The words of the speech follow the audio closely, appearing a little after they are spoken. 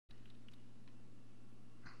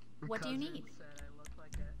What do you need? Said I look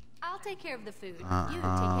like a I'll take care of the food. You take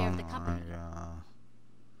care of the company.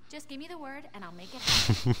 Just give me the word and I'll make it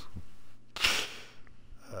happen.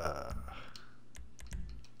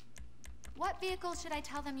 What vehicle should I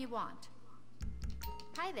tell them you want?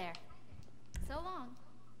 Hi there. So long.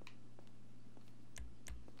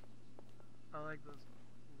 I like those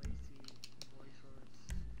lacy boy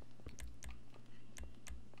shorts.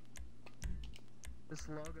 This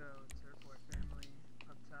logo, Turquoise family,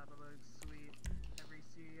 up top, it looks sweet. Every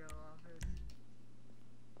CEO office,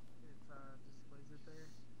 it displays it there.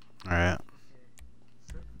 Alright.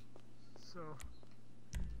 Okay. So,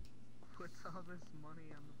 what's all this money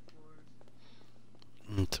on the floor?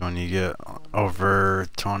 It's when you get over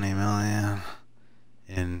 20 million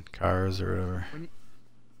in cars or whatever.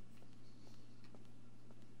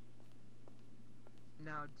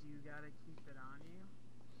 Now, do you gotta keep it on you?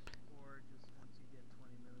 Or just once you get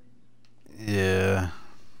 20 million? Yeah.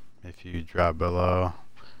 If you drop below,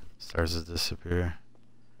 it starts to disappear.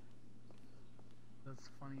 That's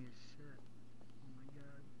funny as shit. Oh my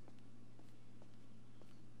god.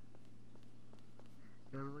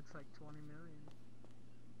 It looks like 20 million.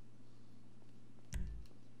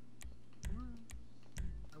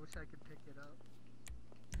 I wish I could pick it up.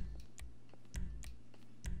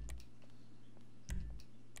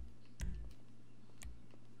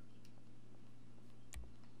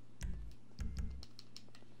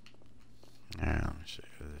 Alright, let me show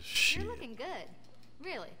you this shit. You're looking good.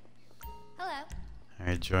 Really. Hello.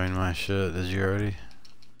 Alright, join my shit. Did you already?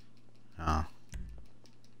 Oh.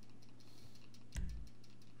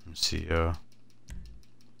 I'm CEO.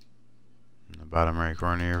 In the bottom right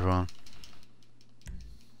corner of your phone.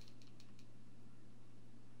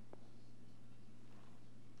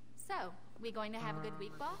 So, we going to have a good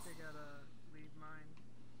week, I boss? think I gotta leave mine.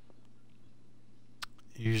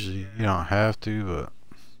 Usually you don't have to, but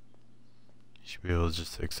you should be able to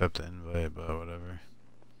just accept the invite, but whatever.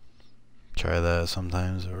 Try that,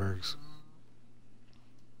 sometimes it works.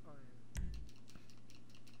 Oh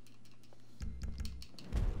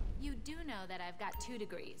yeah. You do know that I've got 2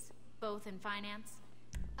 degrees, both in finance.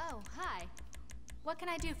 Oh, hi. What can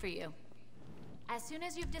I do for you? As soon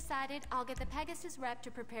as you've decided, I'll get the Pegasus rep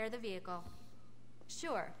to prepare the vehicle.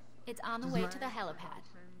 Sure, it's on the way to the helipad.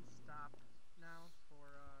 Stop now for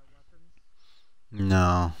weapons.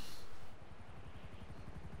 No.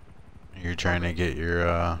 You're trying to get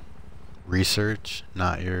your research,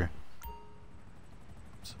 not your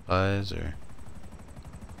supplies, or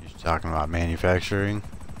you're talking about manufacturing?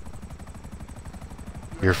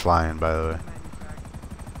 You're flying, by the way.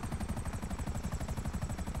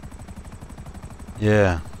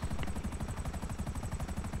 Yeah.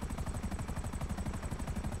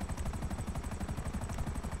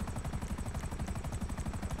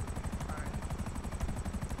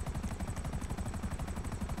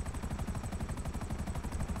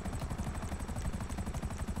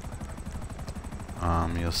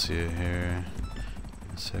 You'll see it here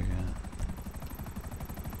in a second.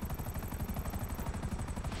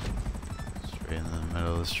 Straight in the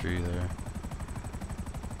middle of the street there.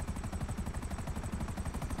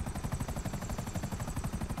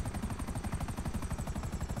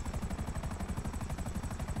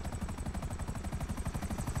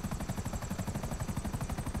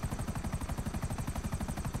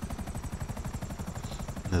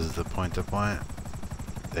 This is the point-to-point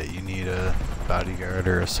that you need a bodyguard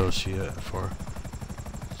or associate for.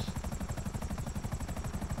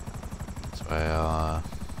 That's why I'll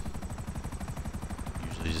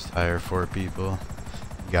usually just hire 4 people.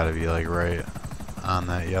 You gotta be like right on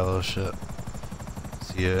that yellow shit.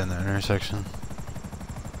 See it in the intersection?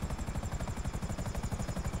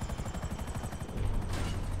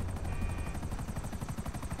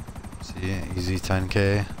 See, easy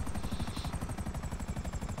 10K.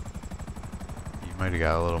 Might have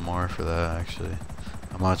got a little more for that, actually.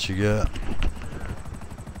 How much you get?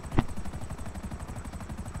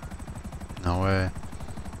 No way.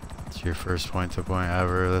 It's your first point-to-point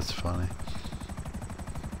ever. That's funny.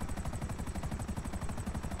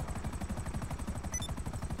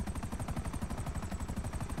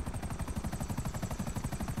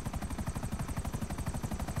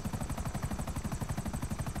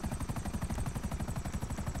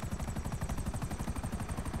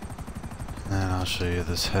 And I'll show you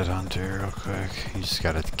this headhunter real quick. You just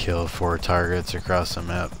gotta kill 4 targets across the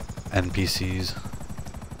map. NPCs.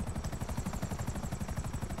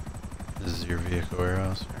 This is your vehicle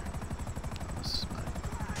warehouse? This is mine.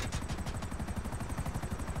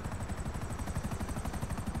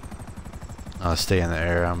 I'll stay in the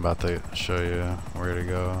air. I'm about to show you where to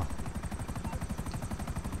go.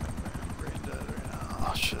 I'm brain dead right now.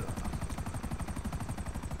 Oh shit.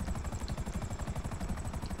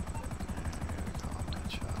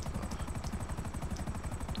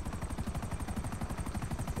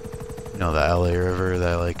 know, the LA River,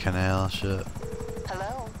 that like canal shit.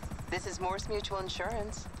 Hello, this is Morse Mutual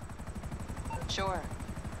Insurance. Sure.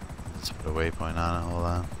 Let's put a waypoint on it, hold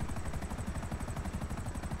on.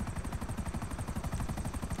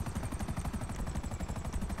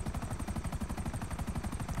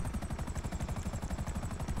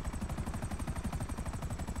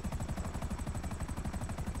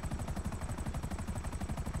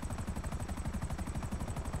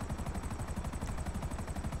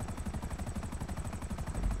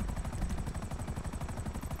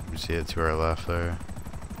 You see it to our left there.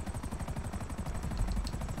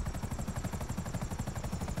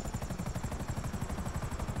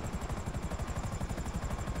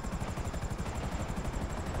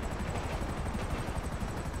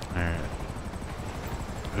 Alright.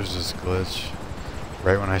 There's this glitch.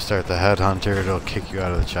 Right when I start the headhunter, it'll kick you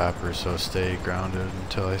out of the chopper, so stay grounded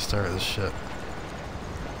until I start this shit.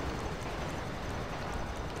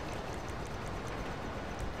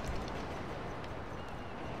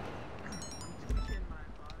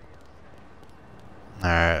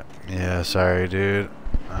 Alright, yeah, sorry dude.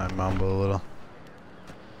 I mumble a little.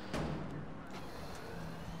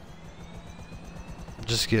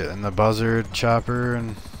 Just get in the buzzard chopper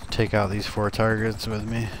and take out these 4 targets with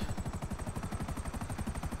me.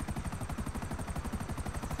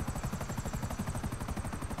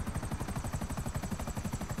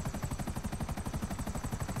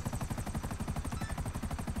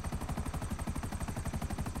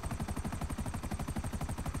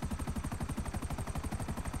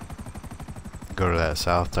 Go to that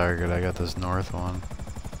south target, I got this north one.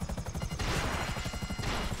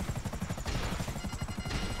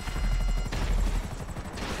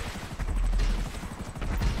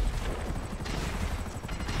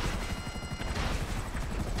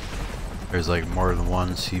 There's like more than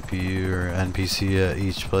one CPU or NPC at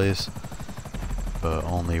each place, but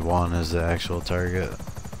only one is the actual target.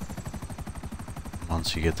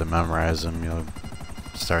 Once you get to memorize them, you'll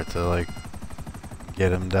start to like get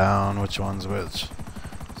them down, which one's which.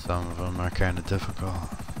 Some of them are kind of difficult.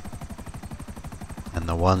 And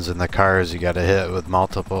the ones in the cars you gotta hit with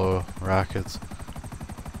multiple rockets.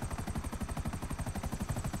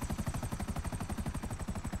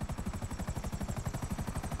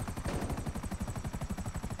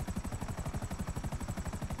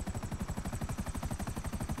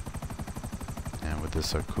 And with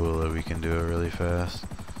this Aquila we can do it really fast.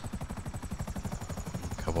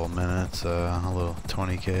 Couple minutes, a little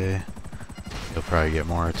 20k. You'll probably get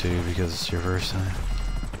more too because it's your first time.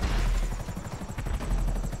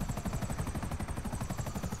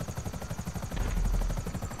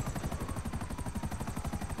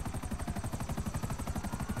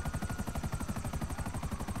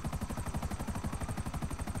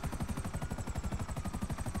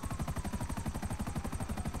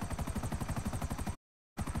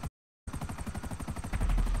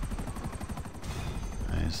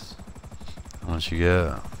 Nice. How much you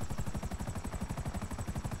get?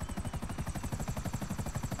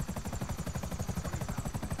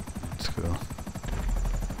 That's cool.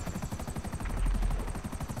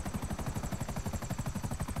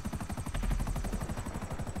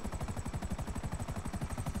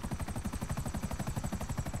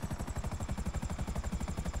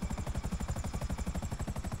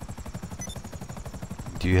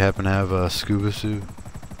 Do you happen to have a scuba suit?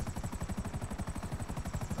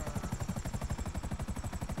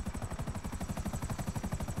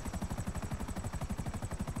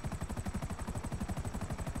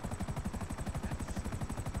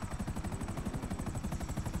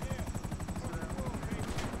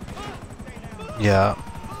 Yeah.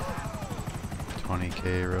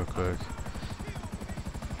 20k real quick.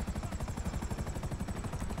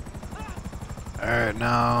 Alright,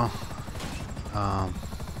 now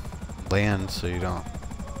land so you don't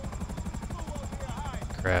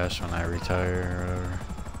crash when I retire or whatever.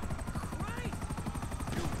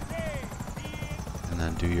 And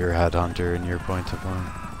then do your headhunter and your point to point.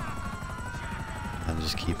 And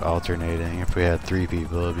just keep alternating. If we had 3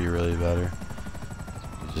 people it'd be really better.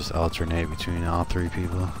 Just alternate between all 3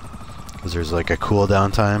 people because there's like a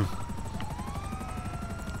cooldown time.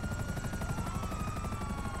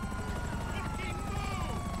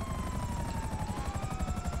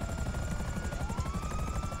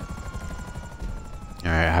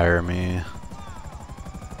 Alright, hire me.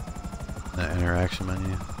 The interaction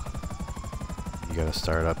menu. You gotta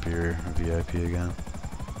start up your VIP again.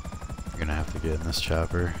 You're gonna have to get in this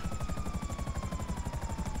chopper.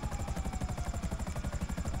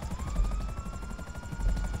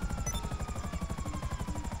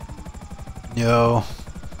 Yo.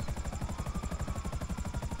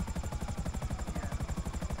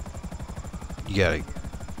 You gotta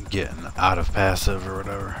get out of passive or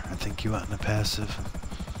whatever. I think you went into passive.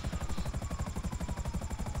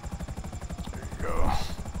 There you go.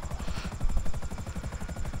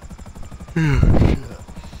 Shit.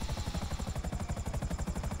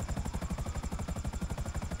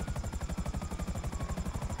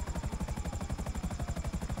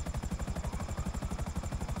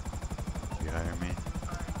 You hire me?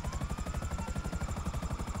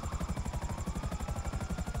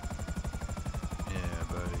 Yeah,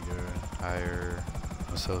 buddy, go hire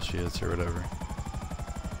associates or whatever.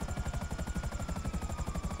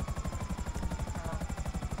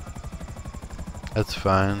 That's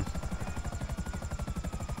fine.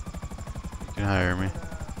 You can hire me.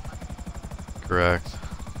 Correct.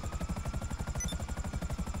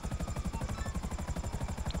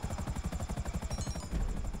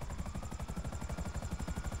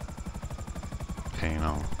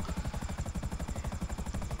 Panel.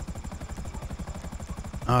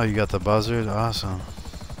 Oh, you got the buzzard? Awesome.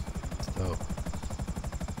 That's dope.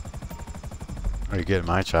 Or you get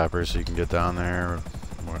my chopper so you can get down there,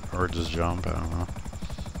 or just jump, I don't know.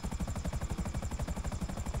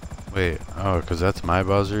 Wait, oh, because that's my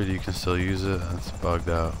buzzard, you can still use it? That's bugged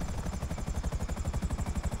out.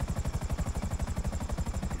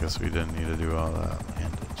 I guess we didn't need to do all that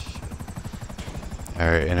handed shit.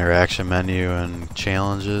 Alright, interaction menu and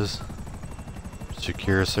challenges.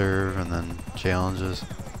 Secure serve and then challenges.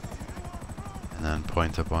 And then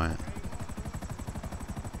point to point.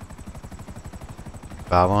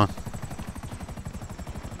 Following?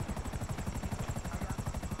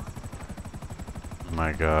 Oh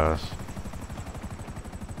my gosh.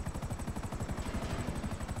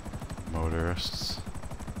 Motorists.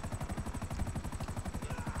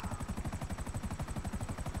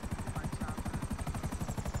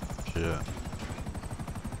 Shit.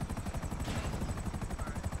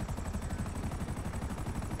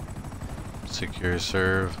 Secure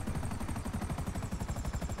serve.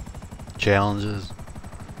 Challenges.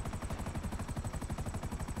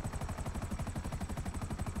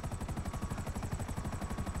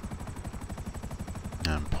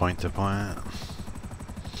 And point to point.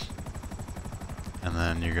 And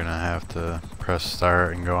then you're gonna have to press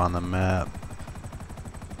start and go on the map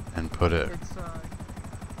and put it.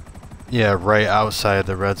 Yeah, right outside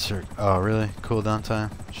the red circle. Oh, really? Cooldown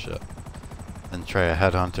time? Shit. Then try a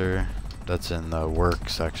headhunter. That's in the work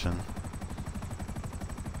section.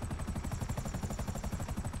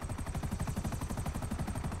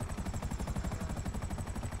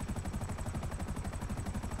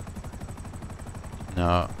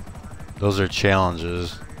 No, those are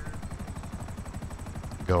challenges.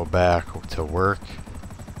 Go back to work.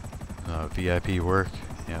 VIP work.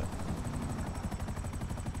 Yeah.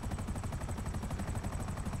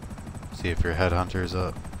 See if your headhunter's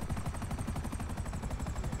up.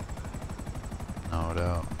 No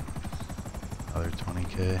doubt. Another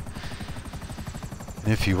 20k.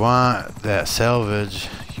 And if you want that salvage,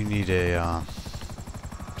 you need a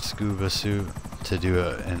scuba suit to do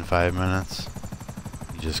it in 5 minutes.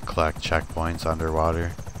 You just collect checkpoints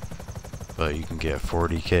underwater. But you can get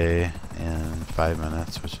 40k in 5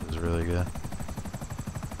 minutes, which is really good.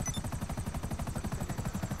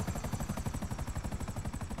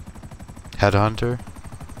 Headhunter?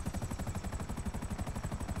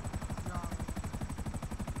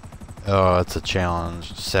 Oh, it's a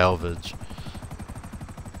challenge. Salvage.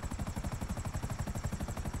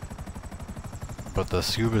 But the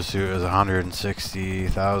scuba suit is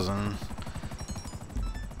 160,000.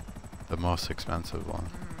 The most expensive one.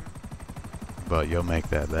 But you'll make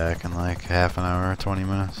that back in like half an hour, 20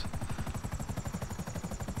 minutes.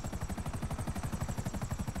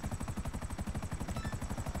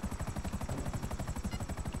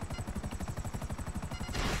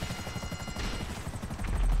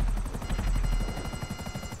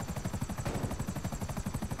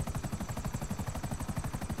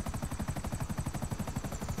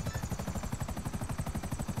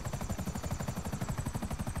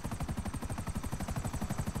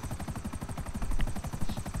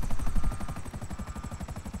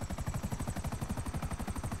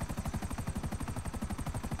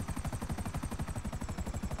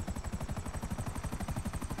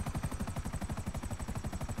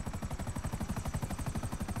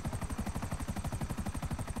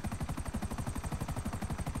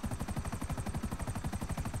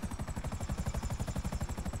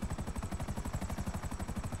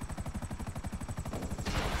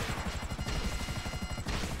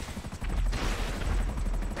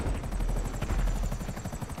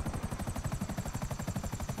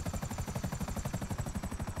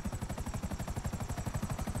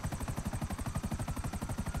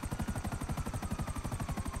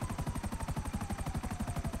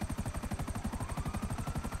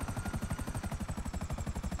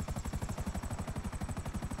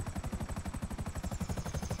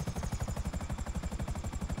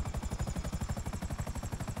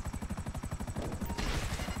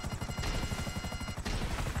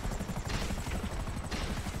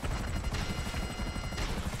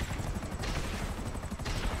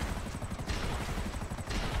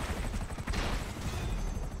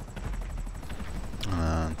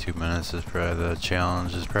 2 minutes is probably the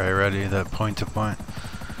challenge is probably ready, that point to point.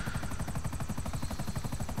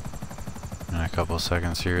 In a couple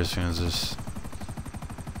seconds here as soon as this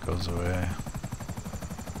goes away.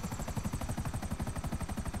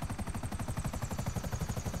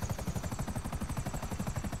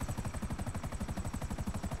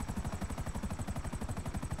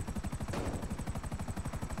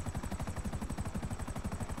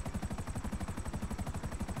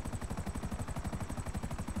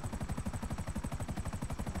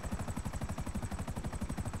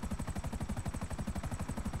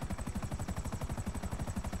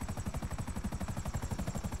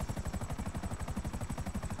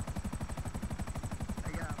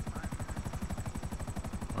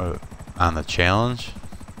 On the challenge?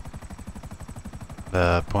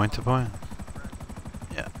 The point to point?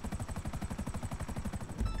 Yeah.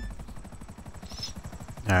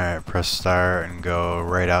 Alright, press start and go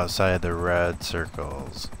right outside the red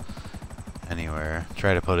circles. Anywhere.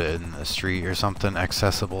 Try to put it in the street or something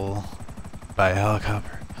accessible by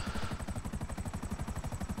helicopter.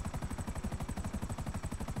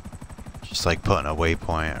 Just like putting a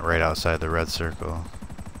waypoint right outside the red circle.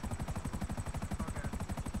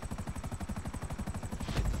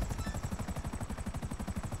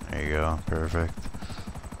 There you go, perfect.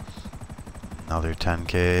 Another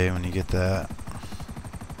 10K when you get that.